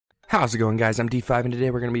How's it going, guys? I'm D5 and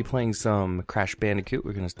today we're going to be playing some Crash Bandicoot.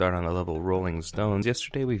 We're going to start on the level Rolling Stones.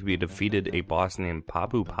 Yesterday we defeated a boss named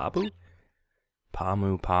Pamu,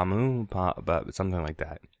 something like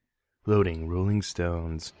that. Loading Rolling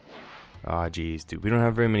Stones. Aw, geez, dude. We don't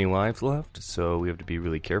have very many lives left, so we have to be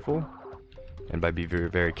really careful. And by be very,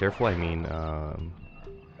 very careful, I mean,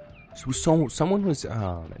 someone was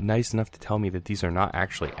nice enough to tell me that these are not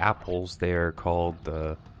actually apples. They're called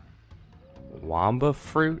the Wamba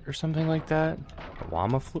fruit or something like that.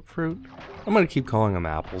 Wamba fruit. I'm gonna keep calling them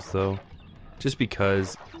apples though, just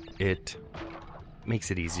because it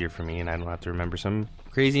makes it easier for me and I don't have to remember some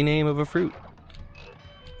crazy name of a fruit.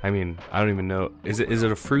 I mean, I don't even know. Is it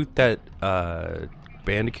a fruit that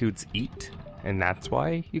bandicoots eat and that's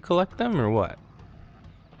why you collect them, or what?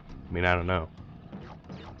 I mean, I don't know.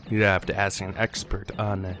 You'd have to ask an expert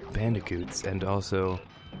on bandicoots. And also,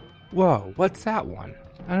 whoa, what's that one?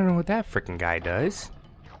 I don't know what that frickin' guy does.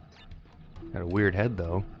 Got a weird head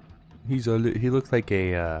though. He looks like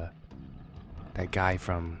a that guy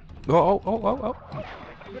from oh.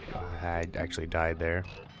 I actually died there.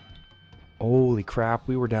 Holy crap,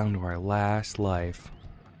 we were down to our last life.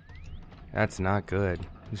 That's not good.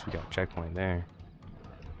 At least we got a checkpoint there.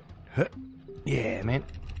 Huh. Yeah, man.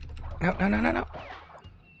 No.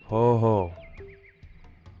 Ho.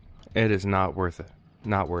 It is not worth it.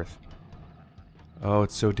 Not worth. Oh,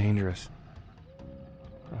 it's so dangerous.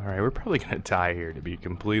 Alright, we're probably gonna die here, to be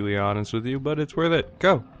completely honest with you, but it's worth it.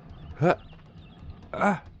 Go! Huh.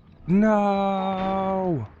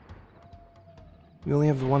 No! We only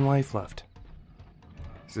have the one life left.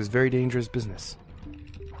 This is very dangerous business.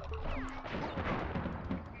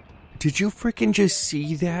 Did you frickin' just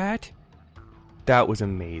see that? That was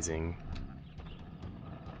amazing.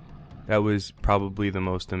 That was probably the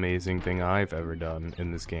most amazing thing I've ever done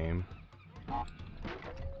in this game.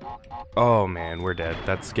 Oh man, we're dead.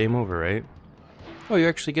 That's game over, right? Oh, you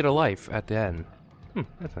actually get a life at the end.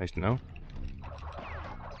 That's nice to know.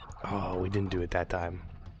 Oh, we didn't do it that time.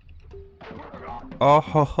 Oh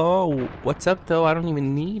ho ho! What's up though? I don't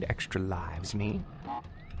even need extra lives, me.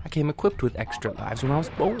 I came equipped with extra lives when I was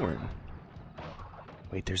born.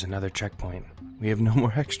 Wait, there's another checkpoint. We have no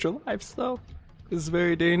more extra lives though. This is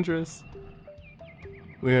very dangerous.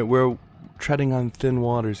 We're treading on thin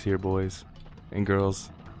waters here, boys and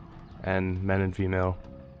girls. And men and female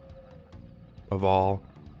of all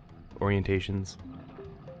orientations.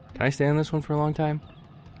 Can I stay on this one for a long time?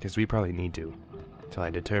 Because we probably need to, until I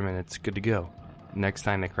determine it's good to go. Next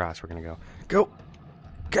time they cross, we're gonna go.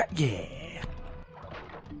 Yeah.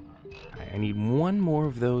 I need one more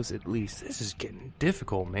of those at least. This is getting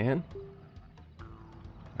difficult, man.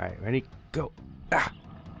 Alright, ready? Go.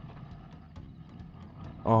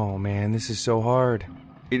 Oh man, this is so hard.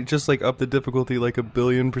 It just like upped the difficulty like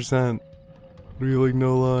 1,000,000,000%. We have like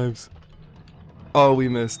no lives. Oh, we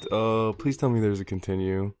missed. Please tell me there's a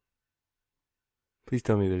continue. Please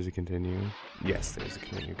tell me there's a continue. Yes, there's a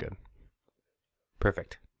continue. Good.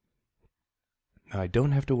 Perfect. Now I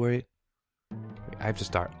don't have to worry. I have to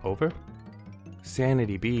start over?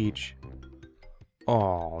 Sanity Beach.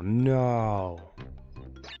 Oh no.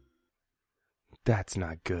 That's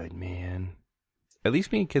not good, man. At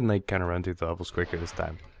least we can like kind of run through the levels quicker this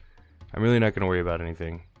time. I'm really not going to worry about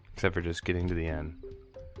anything except for just getting to the end.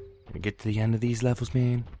 Gonna get to the end of these levels,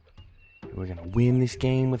 man. And we're gonna win this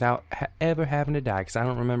game without ever having to die, because I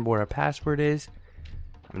don't remember what our password is.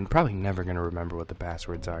 I'm probably never gonna remember what the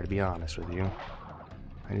passwords are, to be honest with you.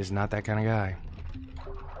 I'm just not that kind of guy.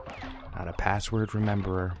 Not a password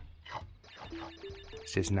rememberer.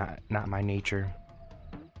 It's just not my nature.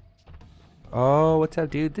 Oh, what's up,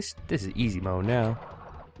 dude? This is easy mode now.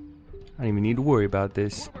 I don't even need to worry about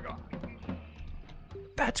this.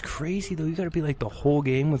 That's crazy, though. You gotta be like the whole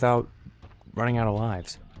game without running out of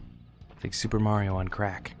lives. It's like Super Mario on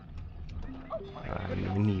crack. I don't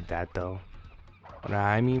even need that, though.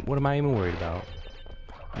 I mean, what am I even worried about?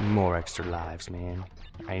 More extra lives, man.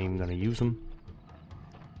 I ain't even gonna use them.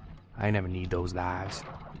 I never need those lives.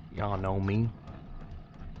 Y'all know me.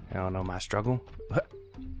 Y'all know my struggle.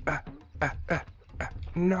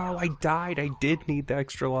 No, I died. I did need the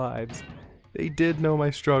extra lives. They did know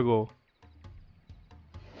my struggle.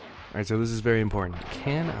 Alright, so this is very important.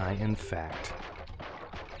 Can I, in fact,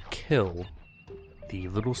 kill the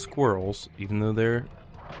little squirrels, even though they're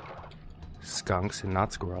skunks and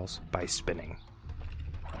not squirrels, by spinning?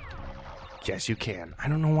 Yes, you can. I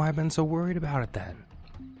don't know why I've been so worried about it then.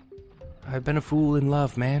 I've been a fool in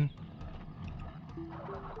love, man.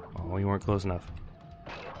 Oh, you weren't close enough.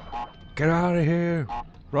 Get out of here!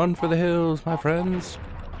 Run for the hills, my friends!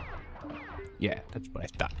 Yeah, that's what I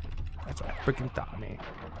thought. That's what I freaking thought, man.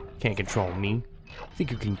 Can't control me.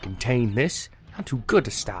 Think you can contain this? Not too good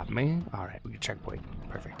to stop, man. Alright, we can checkpoint.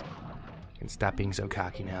 Perfect. Can stop being so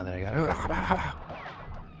cocky now that I got...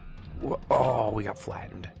 Oh, we got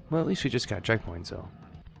flattened. Well, at least we just got checkpoint, so...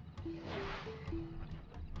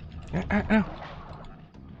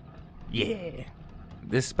 Yeah!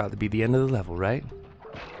 This is about to be the end of the level, right?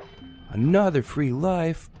 Another free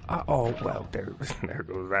life? Oh, well, there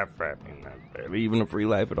goes that fat. Not barely even a free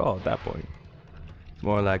life at all at that point. It's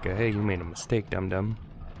more like a, hey, you made a mistake, dum-dum.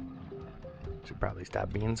 Should probably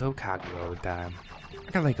stop being so cocky all the time.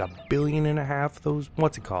 I got like 1.5 billion of those,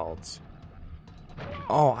 what's it called?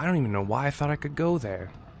 Oh, I don't even know why I thought I could go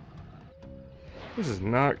there. This is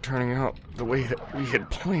not turning out the way that we had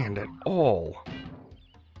planned at all.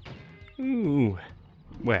 Ooh.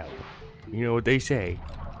 Well, you know what they say.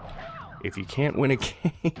 If you can't win a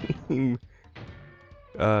game,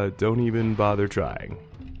 don't even bother trying.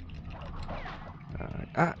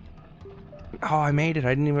 Oh, I made it. I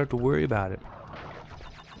didn't even have to worry about it.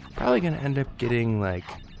 Probably gonna end up getting, like,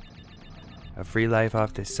 a free life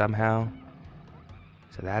off this somehow.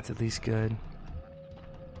 So that's at least good.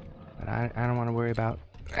 But I don't want to worry about...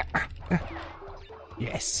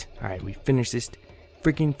 Yes. Alright, we finished this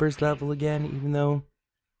freaking first level again, even though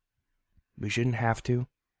we shouldn't have to.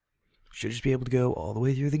 Should just be able to go all the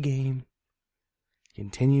way through the game.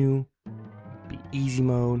 Continue. Be easy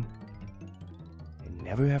mode. And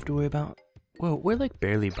never have to worry about... Well, we're like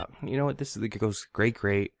barely... You know what? This is, it goes great.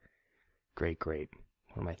 What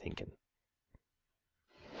am I thinking?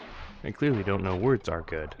 I clearly don't know words are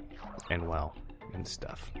good. And well. And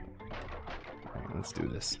stuff. Alright, let's do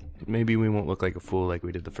this. Maybe we won't look like a fool like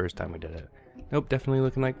we did the first time we did it. Nope, definitely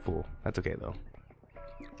looking like a fool. That's okay, though.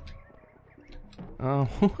 Oh,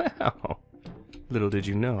 wow. Little did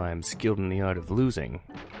you know I am skilled in the art of losing.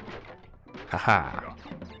 Haha.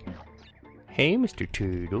 Hey, Mr.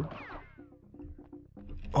 Turtle.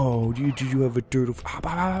 Oh, did you have a turtle?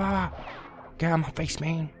 Get out of my face,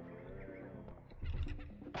 man.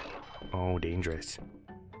 Oh, dangerous.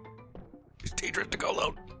 It's dangerous to go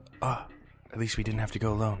alone. At least we didn't have to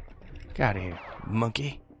go alone. Get out of here,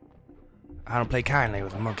 monkey. I don't play kindly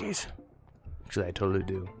with monkeys. Actually, I totally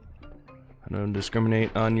do. I don't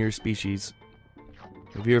discriminate on your species.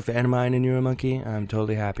 If you're a fan of mine and you're a monkey, I'm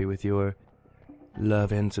totally happy with your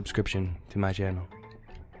love and subscription to my channel.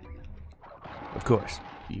 Of course,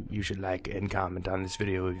 you should like and comment on this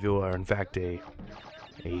video if you are in fact a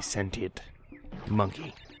sentient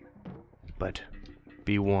monkey. But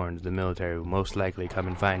be warned, the military will most likely come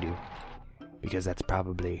and find you. Because that's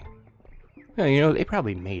probably... Well, you know, they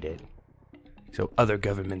probably made it. So other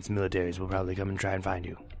governments' militaries will probably come and try and find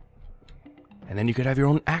you. And then you could have your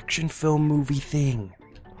own action film movie thing.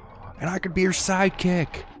 And I could be your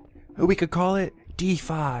sidekick. We could call it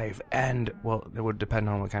D5 and... Well, it would depend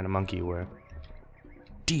on what kind of monkey you were.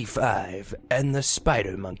 D5 and the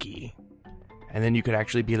Spider Monkey. And then you could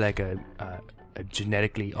actually be like a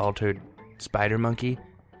genetically altered spider monkey.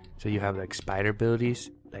 So you have like spider abilities,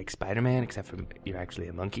 like Spider-Man, except for you're actually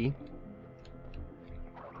a monkey.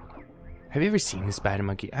 Have you ever seen a spider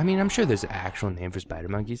monkey? I mean, I'm sure there's an actual name for spider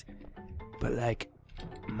monkeys. But like,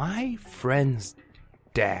 my friend's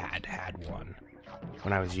dad had one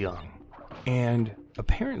when I was young. And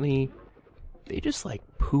apparently, they just like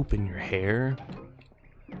poop in your hair.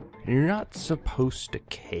 And you're not supposed to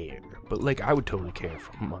care. But like, I would totally care if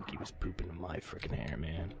a monkey was pooping in my freaking hair,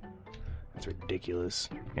 man. That's ridiculous.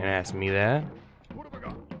 You gonna ask me that?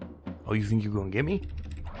 Oh, you think you're gonna get me?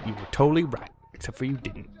 You were totally right. Except for you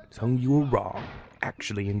didn't. So you were wrong.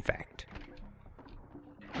 Actually, in fact.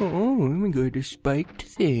 Oh, I'm going to spiked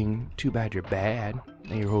thing. Too bad you're bad.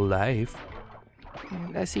 Your whole life.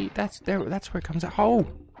 And see, that's where it comes out. Oh,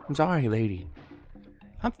 I'm sorry, lady.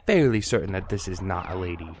 I'm fairly certain that this is not a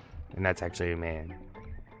lady. And that's actually a man.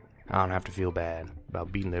 I don't have to feel bad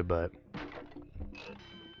about beating their butt.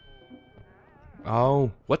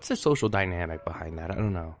 Oh, what's the social dynamic behind that? I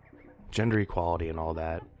don't know. Gender equality and all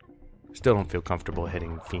that. Still don't feel comfortable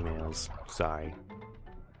hitting females. Sorry.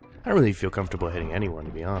 I don't really feel comfortable hitting anyone,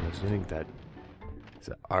 to be honest. I think that it's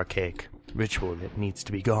an archaic ritual that needs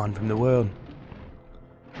to be gone from the world.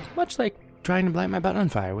 Much like trying to light my butt on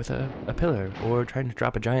fire with a pillar, or trying to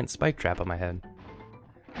drop a giant spike trap on my head.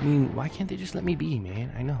 I mean, why can't they just let me be,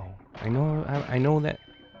 man? I know that...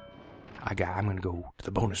 I'm gonna go to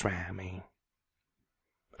the bonus round, man.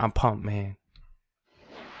 I'm pumped, man.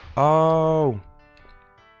 Oh!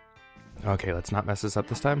 Okay, let's not mess this up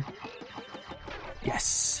this time.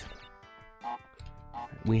 Yes!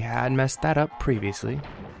 We had messed that up previously.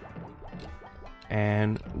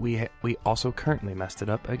 And we also currently messed it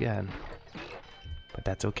up again. But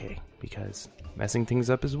that's okay, because Messing things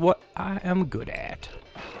up is what I am good at.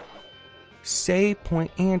 Save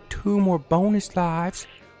point and 2 more bonus lives.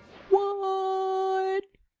 What?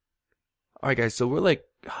 Alright guys, so we're like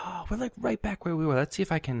right back where we were. Let's see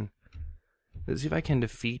if I can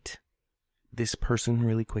defeat this person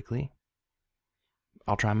really quickly.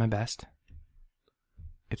 I'll try my best.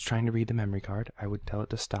 It's trying to read the memory card. I would tell it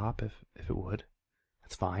to stop if it would.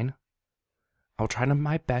 That's fine. I'll try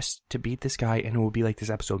my best to beat this guy, and it will be like this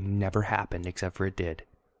episode never happened, except for it did.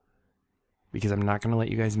 Because I'm not going to let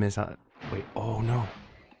you guys miss out. Wait, oh no.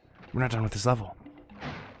 We're not done with this level.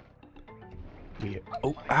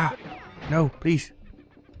 No, please.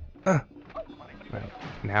 Right,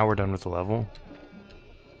 now we're done with the level.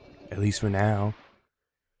 At least for now.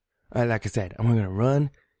 Like I said, I'm going to run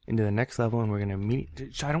into the next level, and we're going to meet.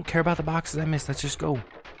 I don't care about the boxes I missed. Let's just go.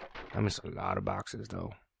 I missed a lot of boxes,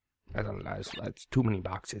 though. That's too many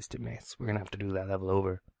boxes to miss. We're going to have to do that level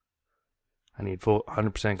over. I need full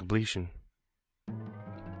 100% completion.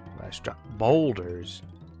 Let's drop boulders.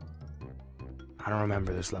 I don't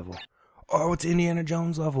remember this level. Oh, it's Indiana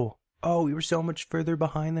Jones level. Oh, we were so much further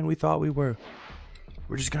behind than we thought we were.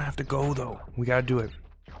 We're just going to have to go, though. We got to do it.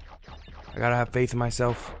 I got to have faith in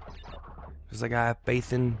myself. Just like I have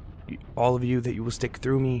faith in all of you that you will stick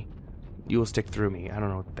through me. You will stick through me. I don't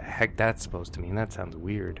know what the heck that's supposed to mean. That sounds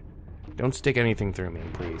weird. Don't stick anything through me,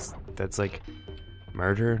 please. That's like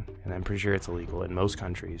murder, and I'm pretty sure it's illegal in most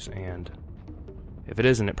countries. And if it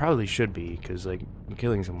isn't, it probably should be, because like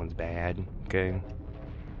killing someone's bad. Okay,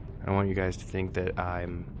 I don't want you guys to think that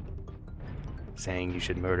I'm saying you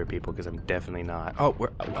should murder people, because I'm definitely not. Oh,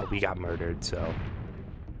 well, we got murdered, so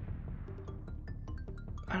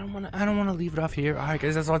I don't want to leave it off here. Alright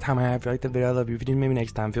guys, that's all the time I have. If you liked the video, I love you. If you didn't, maybe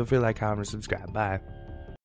next time. Feel free to like, comment, or subscribe. Bye.